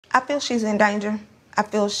I feel she's in danger. I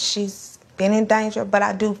feel she's been in danger, but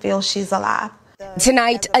I do feel she's alive.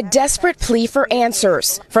 Tonight, a desperate plea for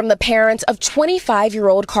answers from the parents of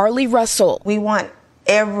 25-year-old Carlee Russell. We want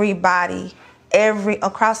everybody,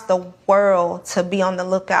 across the world to be on the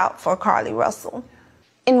lookout for Carlee Russell.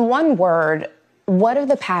 In one word, what have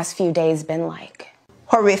the past few days been like?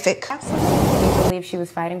 Horrific. Absolutely. Do you believe she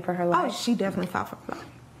was fighting for her life? Oh, she definitely fought for her life.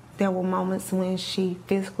 There were moments when she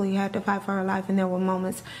physically had to fight for her life, and there were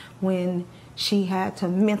moments when she had to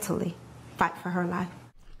mentally fight for her life.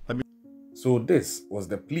 So this was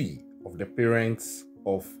the plea of the parents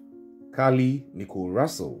of Carlee Nicole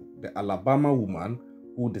Russell, the Alabama woman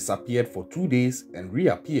who disappeared for 2 days and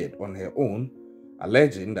reappeared on her own,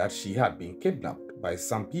 alleging that she had been kidnapped by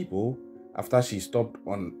some people after she stopped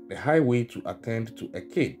on the highway to attend to a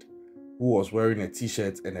kid who was wearing a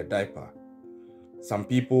t-shirt and a diaper. Some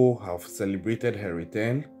people have celebrated her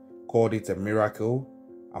return, called it a miracle,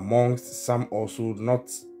 amongst some also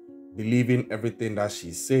not believing everything that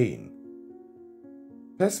she's saying.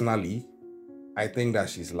 Personally, I think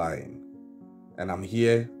that she's lying, and I'm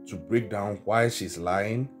here to break down why she's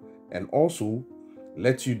lying and also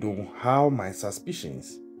let you know how my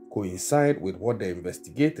suspicions coincide with what the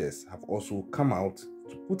investigators have also come out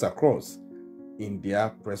to put across in their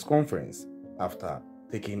press conference after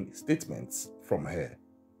taking statements from her.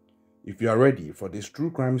 If you are ready for this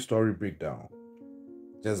true crime story breakdown,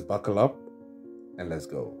 just buckle up and let's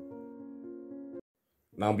go.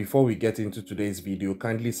 Now, before we get into today's video,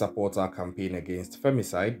 kindly support our campaign against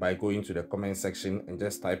femicide by going to the comment section and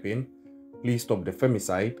just type in "please stop the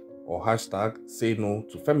femicide" or hashtag "say no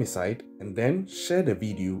to femicide" and then share the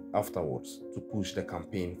video afterwards to push the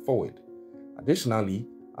campaign forward. Additionally,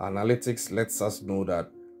 our analytics lets us know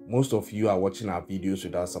that most of you are watching our videos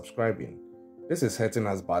without subscribing. This is hurting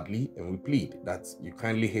us badly, and we plead that you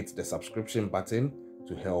kindly hit the subscription button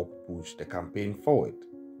to help push the campaign forward.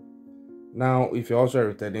 Now, if you're also a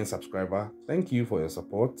returning subscriber, thank you for your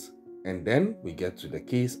support. And then we get to the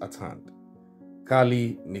case at hand.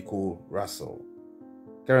 Carlee Nicole Russell.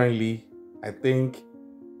 Currently, I think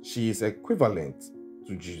she is equivalent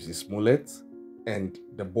to Juicy Smollett and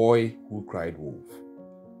the boy who cried wolf.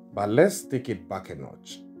 But let's take it back a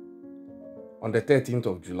notch. On the 13th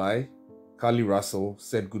of July, Carlee Russell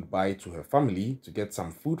said goodbye to her family to get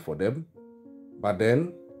some food for them, but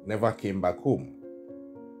then never came back home.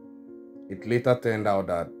 It later turned out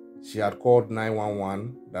that she had called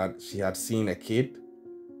 911 that she had seen a kid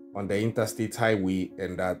on the interstate highway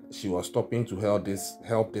and that she was stopping to help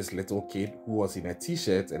this little kid who was in a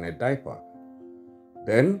t-shirt and a diaper.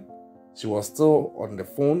 Then she was still on the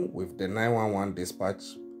phone with the 911 dispatch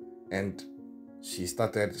and she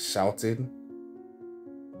started shouting.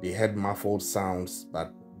 They heard muffled sounds,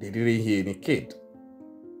 but they didn't hear any kid.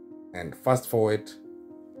 And fast forward,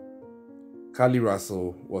 Carlee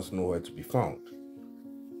Russell was nowhere to be found.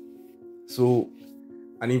 So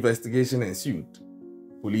an investigation ensued.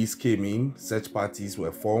 Police came in, search parties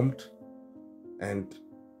were formed, and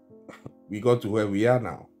we got to where we are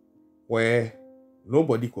now, where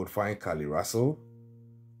nobody could find Carlee Russell.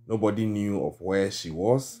 Nobody knew of where she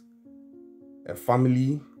was. A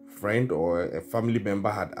family friend or a family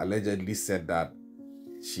member had allegedly said that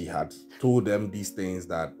she had told them these things,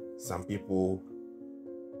 that some people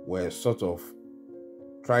were sort of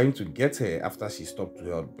trying to get her after she stopped to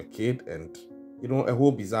help the kid, and a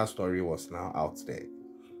whole bizarre story was now out there.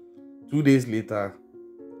 2 days later,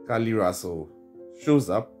 Carlee Russell shows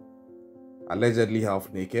up, allegedly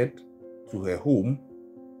half naked, to her home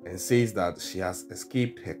and says that she has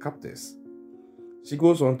escaped her captors. She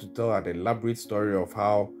goes on to tell an elaborate story of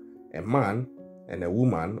how a man and a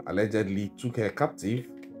woman allegedly took her captive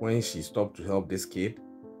when she stopped to help this kid,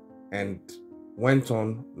 and went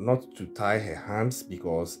on not to tie her hands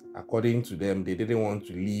because, according to them, they didn't want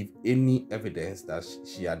to leave any evidence that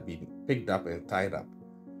she had been picked up and tied up.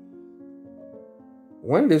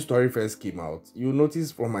 When this story first came out, you'll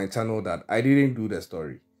notice from my channel that I didn't do the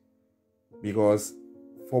story because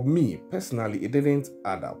for me personally, it didn't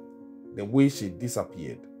add up. The way she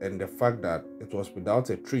disappeared and the fact that it was without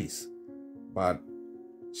a trace, but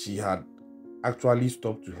she had actually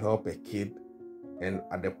stopped to help a kid, and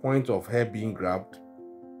at the point of her being grabbed,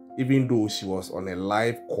 even though she was on a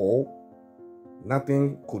live call,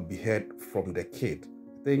 nothing could be heard from the kid.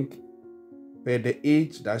 I think per the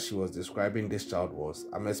age that she was describing this child was,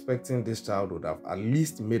 I'm expecting this child would have at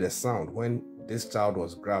least made a sound when this child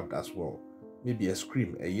was grabbed as well. Maybe a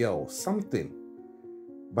scream, a yell, something.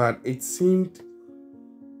 But it seemed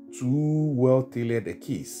too well tailored a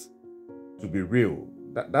case to be real.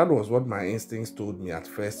 That was what my instincts told me at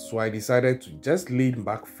first, so I decided to just lean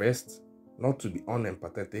back first, not to be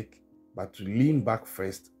unempathetic, but to lean back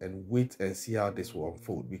first and wait and see how this will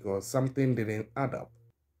unfold, because something didn't add up.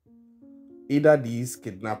 Either these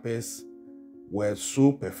kidnappers were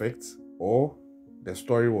so perfect or the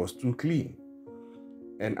story was too clean.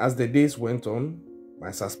 And as the days went on,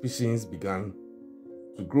 my suspicions began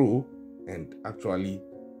to grow and actually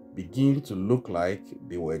begin to look like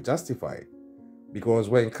they were justified. Because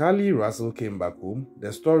when Carlee Russell came back home,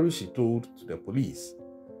 the story she told to the police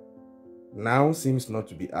now seems not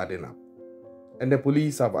to be adding up. And the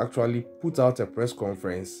police have actually put out a press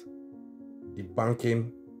conference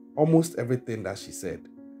debunking almost everything that she said,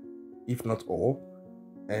 if not all,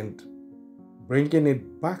 and bringing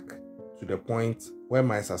it back to the point where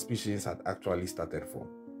my suspicions had actually started from.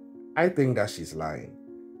 I think that she's lying.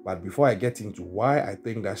 But before I get into why I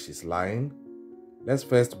think that she's lying, let's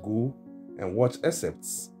first go and watch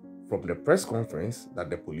excerpts from the press conference that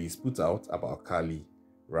the police put out about Carlee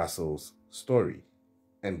Russell's story.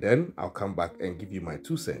 And then I'll come back and give you my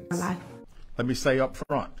 2 cents. Let me say up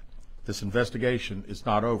front, this investigation is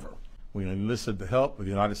not over. We enlisted the help of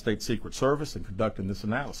the United States Secret Service in conducting this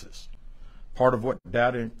analysis. Part of what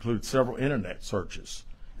data includes several internet searches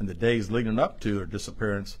in the days leading up to her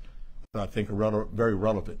disappearance that I think are very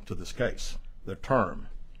relevant to this case. The term,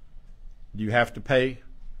 do you have to pay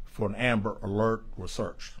for an Amber Alert, was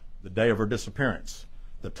searched. The day of her disappearance,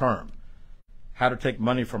 the term, how to take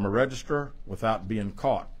money from a register without being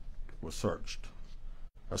caught, was searched.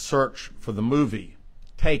 A search for the movie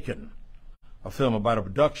Taken, a film about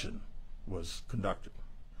abduction, was conducted.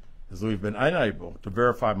 As we've been unable to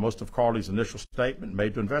verify most of Carlee's initial statement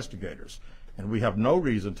made to investigators, and we have no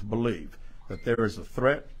reason to believe that there is a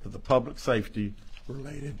threat to the public safety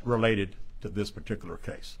related to this particular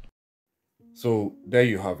case. So there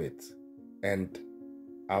you have it. And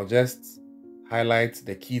I'll just highlight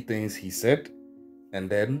the key things he said, and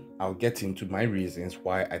then I'll get into my reasons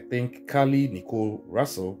why I think Carlee Nicole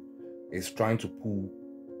Russell is trying to pull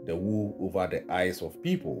the wool over the eyes of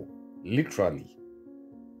people, literally.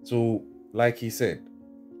 So, like he said,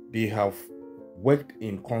 they have worked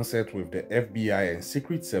in concert with the FBI and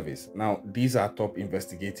Secret Service. Now, these are top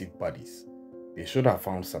investigative bodies. They should have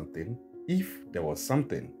found something, if there was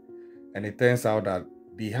something. And it turns out that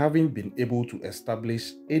they haven't been able to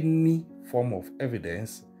establish any form of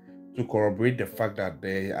evidence to corroborate the fact that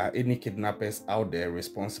there are any kidnappers out there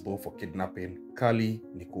responsible for kidnapping Carlee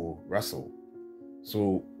Nicole Russell.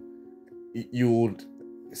 So you would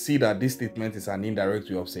see that this statement is an indirect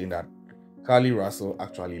way of saying that Carlee Russell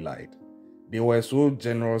actually lied. They were so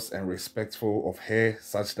generous and respectful of her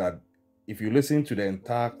such that if you listen to the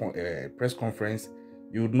entire press conference,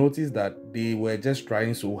 you would notice that they were just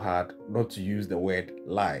trying so hard not to use the word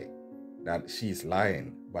lie, that she is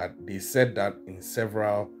lying, but they said that in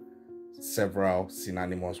several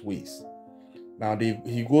synonymous ways. Now,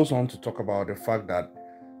 he goes on to talk about the fact that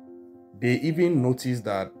they even noticed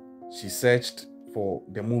that she searched for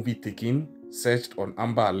the movie Taken, searched on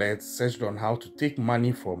Amber Alerts, searched on how to take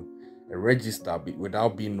money from a register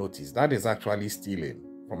without being noticed. That is actually stealing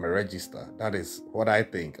from a register. That is what I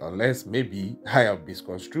think, unless maybe I have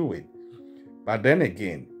misconstrued. But then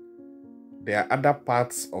again, there are other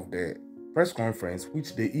parts of the press conference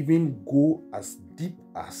which they even go as deep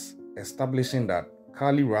as establishing that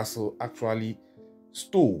Carlee Russell actually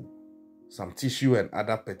stole some tissue and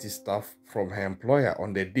other petty stuff from her employer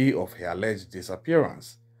on the day of her alleged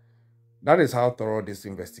disappearance. That is how thorough this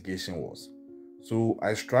investigation was. So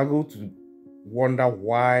I struggle to wonder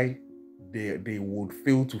why they would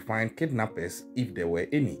fail to find kidnappers if there were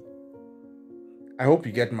any. I hope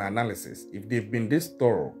you get my analysis. If they've been this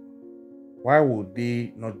thorough, why would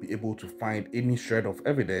they not be able to find any shred of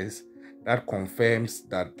evidence that confirms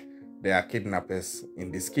that there are kidnappers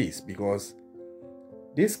in this case? Because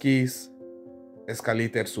this case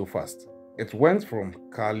escalated so fast. It went from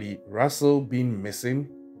Carlee Russell being missing,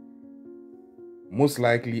 most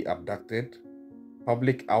likely abducted,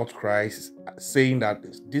 public outcries saying that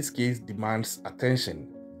this case demands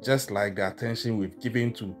attention, just like the attention we've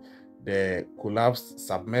given to the collapsed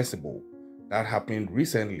submersible that happened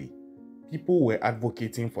recently. People were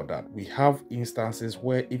advocating for that. We have instances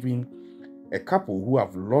where even a couple who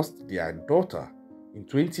have lost their daughter in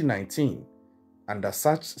 2019 under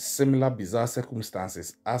such similar bizarre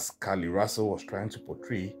circumstances as Carlee Russell was trying to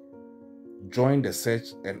portray, joined the search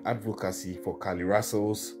and advocacy for Carlee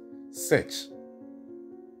Russell's search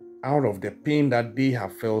out of the pain that they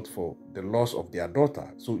have felt for the loss of their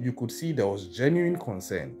daughter. So you could see there was genuine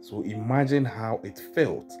concern. So imagine how it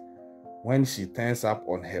felt when she turns up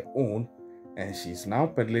on her own and she's now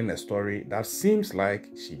peddling a story that seems like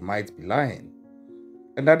she might be lying.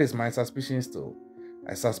 And that is my suspicion still.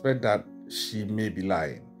 I suspect that she may be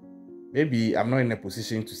lying. Maybe I'm not in a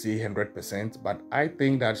position to say 100%, but I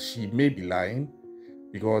think that she may be lying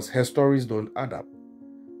because her stories don't add up.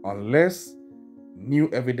 Unless new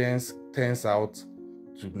evidence turns out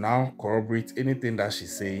to now corroborate anything that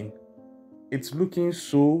she's saying, it's looking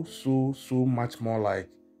so much more like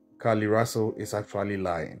Carlee Russell is actually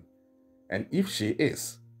lying. And if she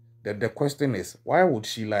is, then the question is, why would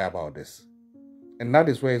she lie about this? And that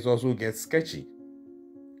is where it also gets sketchy.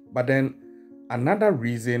 But then another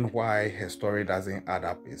reason why her story doesn't add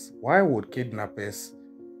up is, why would kidnappers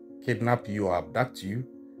kidnap you or abduct you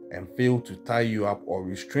and fail to tie you up or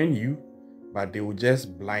restrain you, but they will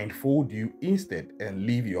just blindfold you instead and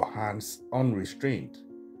leave your hands unrestrained?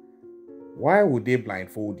 Why would they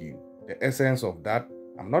blindfold you? The essence of that,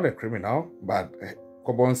 I'm not a criminal, but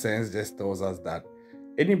common sense just tells us that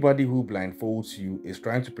anybody who blindfolds you is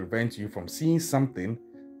trying to prevent you from seeing something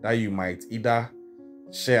that you might either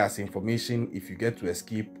share as information if you get to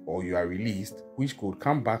escape or you are released, which could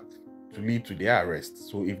come back to lead to their arrest.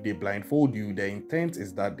 So if they blindfold you, the intent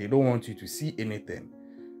is that they don't want you to see anything.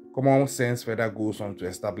 Common sense further goes on to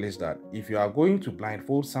establish that if you are going to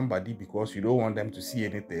blindfold somebody because you don't want them to see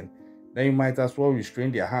anything, then you might as well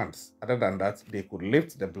restrain their hands. Other than that, they could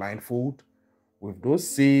lift the blindfold with those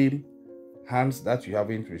same hands that you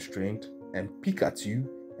haven't restrained and peek at you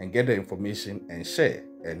and get the information and share.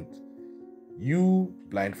 And you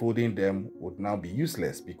blindfolding them would now be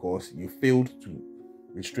useless because you failed to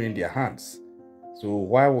restrain their hands. So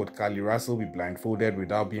why would Carlee Russell be blindfolded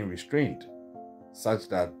without being restrained, such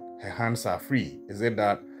that her hands are free? Is it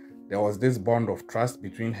that there was this bond of trust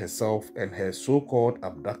between herself and her so-called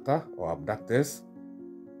abductor or abductors?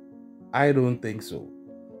 I don't think so.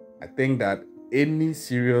 I think that any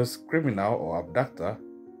serious criminal or abductor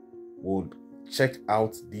would check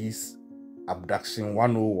out these Abduction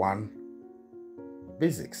 101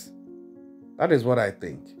 basics. That is what I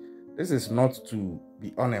think. This is not to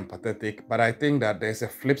be unempathetic, but I think that there's a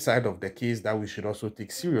flip side of the case that we should also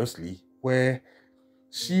take seriously, where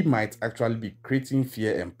she might actually be creating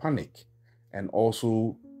fear and panic and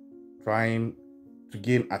also trying to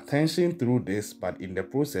gain attention through this, but in the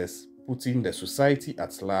process putting the society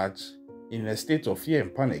at large in a state of fear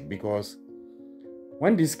and panic. Because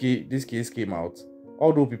when this case came out,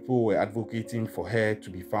 although people were advocating for her to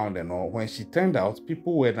be found and all, when she turned out,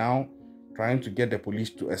 people were now trying to get the police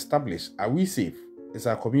to establish, are we safe? Is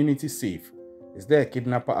our community safe? Is there a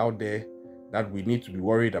kidnapper out there that we need to be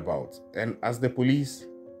worried about? And as the police,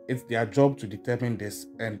 it's their job to determine this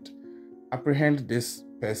and apprehend this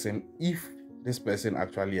person if this person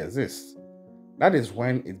actually exists. That is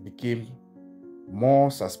when it became more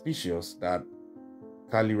suspicious that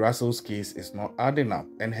Carlee Russell's case is not adding up,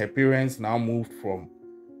 and her parents now moved from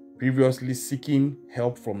previously seeking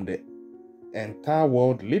help from the entire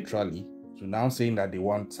world literally to now saying that they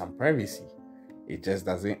want some privacy. It just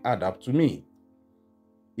doesn't add up to me.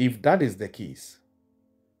 If that is the case,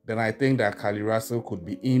 then I think that Carlee Russell could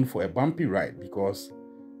be in for a bumpy ride, because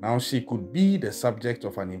now she could be the subject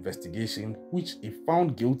of an investigation which, if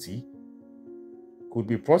found guilty, could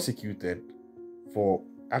be prosecuted for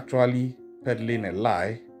actually peddling a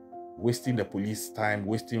lie, wasting the police time,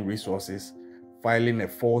 wasting resources, filing a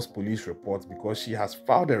false police report, because she has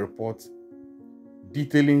filed a report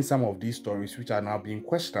detailing some of these stories which are now being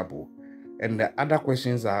questionable. And the other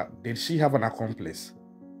questions are, did she have an accomplice?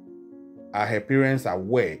 Are her parents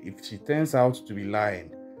aware? If she turns out to be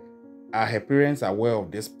lying, are her parents aware of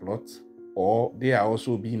this plot, or they are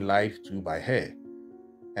also being lied to by her?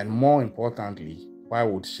 And more importantly, why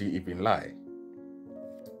would she even lie?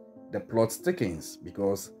 The plot thickens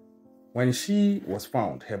because when she was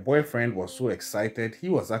found, her boyfriend was so excited. He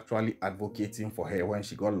was actually advocating for her when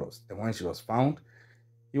she got lost. And when she was found,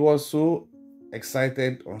 he was so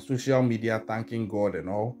excited on social media, thanking God and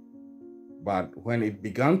all. But when it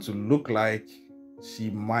began to look like she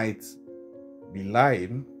might be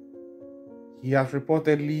lying, he has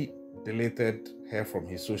reportedly deleted her from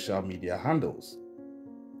his social media handles,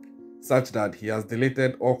 such that he has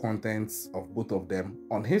deleted all contents of both of them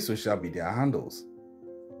on his social media handles.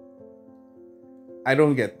 I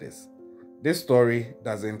don't get this. This story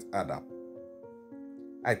doesn't add up.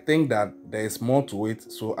 I think that there is more to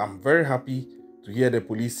it, so I'm very happy to hear the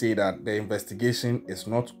police say that the investigation is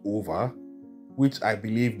not over, which I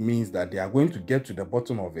believe means that they are going to get to the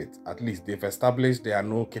bottom of it. At least they've established there are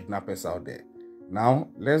no kidnappers out there. Now,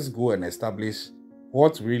 let's go and establish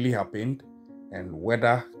what really happened and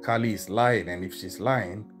whether Carlee is lying, and if she's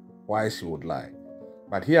lying, why she would lie.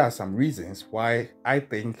 But here are some reasons why I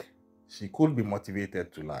think she could be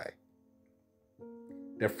motivated to lie.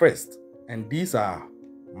 The first, and these are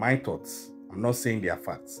my thoughts, I'm not saying they are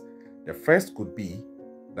facts. The first could be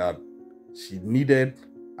that she needed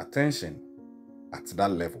attention at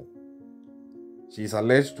that level. She is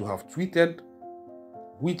alleged to have tweeted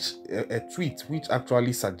a tweet which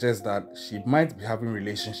actually suggests that she might be having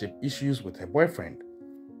relationship issues with her boyfriend,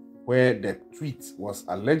 where the tweet was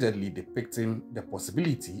allegedly depicting the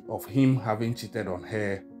possibility of him having cheated on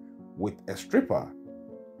her with a stripper.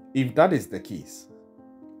 If that is the case,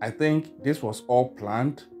 I think this was all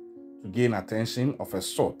planned to gain attention of a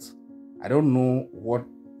sort. I don't know what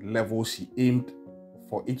level she aimed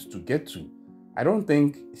for it to get to. I don't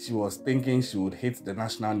think she was thinking she would hit the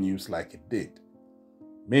national news like it did.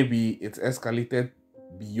 Maybe it escalated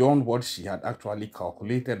beyond what she had actually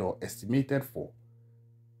calculated or estimated for.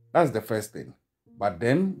 That's the first thing. But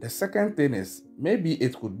then the second thing is maybe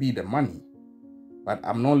it could be the money. But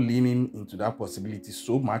I'm not leaning into that possibility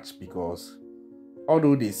so much because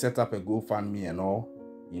although they set up a GoFundMe and all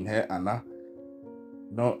in her Anna,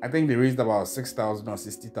 no, I think they raised about $6,000 or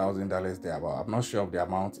 $60,000 there. But I'm not sure of the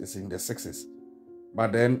amount. It's in the sixes.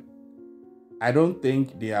 But then I don't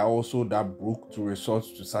think they are also that broke to resort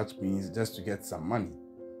to such means just to get some money.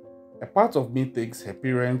 A part of me thinks her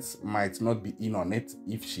parents might not be in on it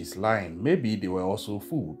if she's lying. Maybe they were also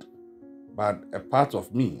fooled. But a part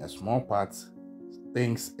of me, a small part,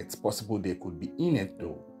 thinks it's possible they could be in it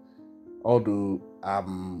though. Although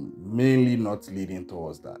I'm mainly not leaning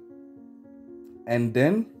towards that. And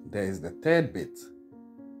then there is the third bit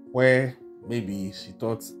where maybe she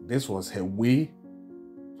thought this was her way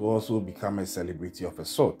to also become a celebrity of a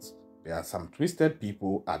sort. There are some twisted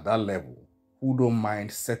people at that level who don't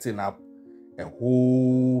mind setting up a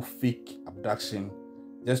whole fake abduction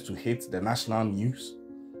just to hit the national news,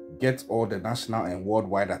 get all the national and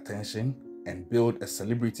worldwide attention, and build a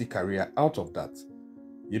celebrity career out of that.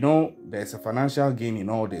 You know, there's a financial gain in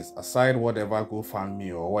all this. Aside whatever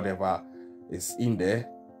GoFundMe or whatever is in there,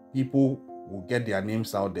 people will get their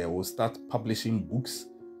names out there, will start publishing books,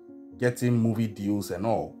 getting movie deals and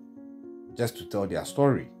all, just to tell their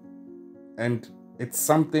story. And it's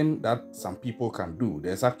something that some people can do.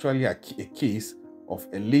 There's actually a case of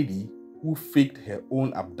a lady who faked her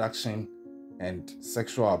own abduction and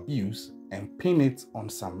sexual abuse and pinned it on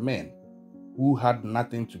some men who had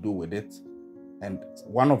nothing to do with it. And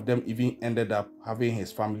one of them even ended up having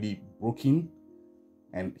his family broken,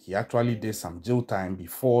 and he actually did some jail time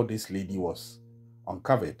before this lady was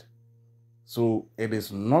uncovered. So it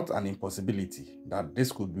is not an impossibility that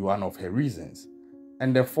this could be one of her reasons.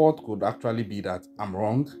 And the fourth could actually be that I'm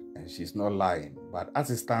wrong and she's not lying. But as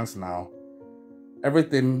it stands now,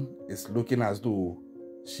 everything is looking as though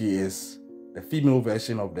she is the female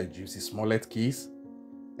version of the Juicy Smollett case,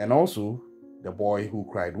 and also the boy who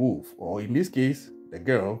cried wolf, or in this case, the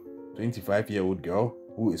girl, 25-year-old girl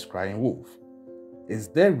who is crying wolf. Is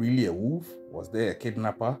there really a wolf? Was there a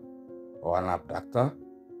kidnapper or an abductor?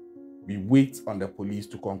 We wait on the police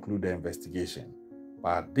to conclude the investigation.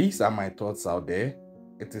 But these are my thoughts out there.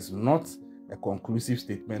 It is not a conclusive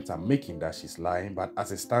statement I'm making that she's lying, but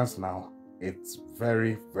as it stands now, it's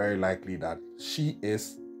very, very likely that she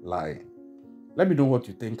is lying. Let me know what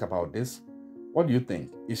you think about this. What do you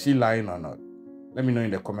think? Is she lying or not? Let me know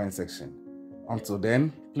in the comment section. Until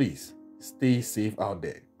then, please stay safe out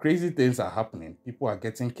there. Crazy things are happening. People are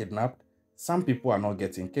getting kidnapped. Some people are not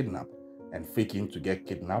getting kidnapped and faking to get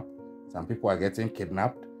kidnapped. Some people are getting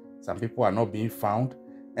kidnapped. Some people are not being found.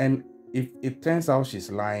 And if it turns out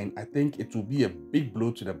she's lying, I think it will be a big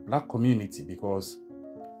blow to the black community, because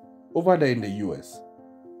over there in the US,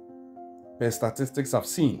 per statistics I've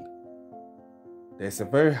seen, there's a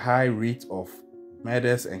very high rate of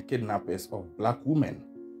murders and kidnappers of black women,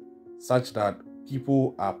 such that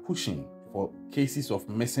people are pushing for cases of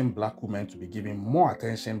missing black women to be given more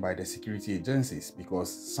attention by the security agencies,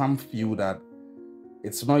 because some feel that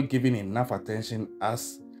it's not given enough attention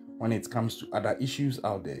as when it comes to other issues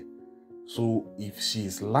out there. So if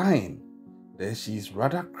she's lying, then she's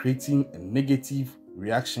rather creating a negative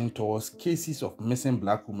reaction towards cases of missing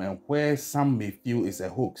black women where some may feel it's a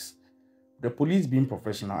hoax. The police, being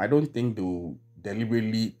professional, I don't think they will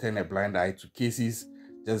deliberately turn a blind eye to cases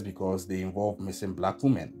just because they involve missing black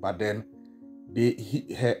women. But then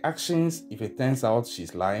her actions, if it turns out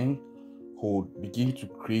she's lying, could begin to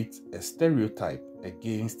create a stereotype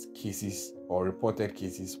against cases or reported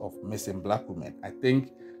cases of missing black women. I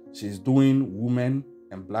think she's doing women,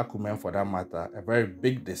 and black women for that matter, a very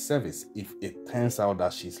big disservice if it turns out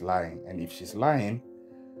that she's lying. And if she's lying,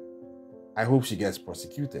 I hope she gets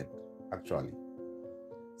prosecuted, actually.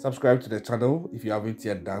 Subscribe to the channel if you haven't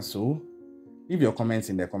yet done so. Leave your comments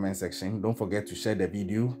in the comment section. Don't forget to share the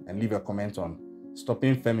video and leave a comment on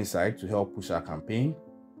stopping femicide to help push our campaign.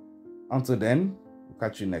 Until then, We'll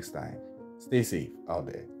catch you next time. Stay safe out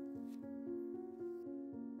there.